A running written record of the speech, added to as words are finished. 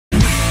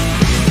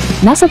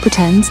NASA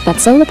pretends that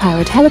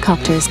solar-powered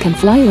helicopters can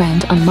fly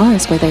around on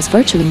Mars where there's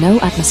virtually no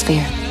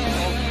atmosphere.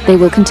 They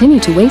will continue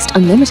to waste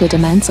unlimited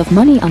amounts of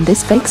money on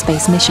this fake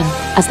space mission,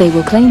 as they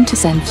will claim to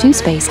send 2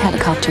 space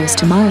helicopters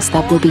to Mars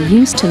that will be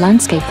used to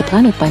landscape the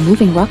planet by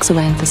moving rocks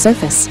around the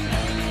surface.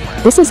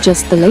 This is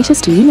just the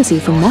latest lunacy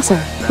from NASA,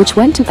 which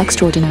went to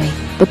extraordinary,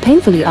 but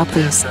painfully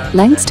obvious,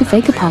 lengths to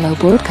fake Apollo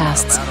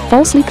broadcasts,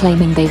 falsely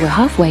claiming they were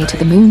halfway to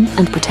the moon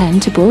and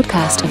pretend to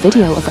broadcast a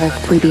video of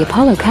Earth through the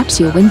Apollo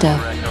capsule window.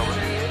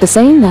 The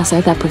same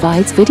NASA that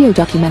provides video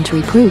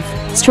documentary proof,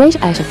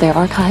 straight out of their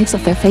archives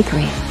of their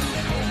fakery.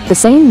 The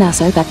same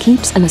NASA that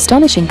keeps an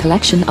astonishing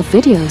collection of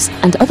videos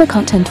and other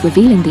content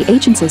revealing the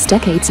agency's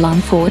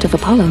decades-long fraud of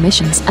Apollo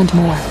missions and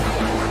more.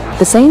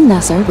 The same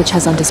NASA which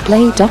has on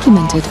display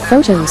documented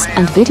photos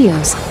and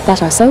videos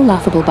that are so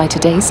laughable by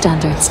today's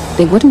standards,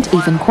 they wouldn't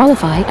even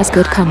qualify as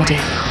good comedy.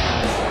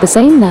 The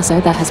same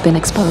NASA that has been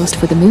exposed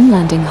for the moon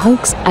landing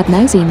hoax ad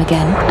nauseam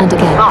again and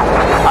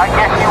again.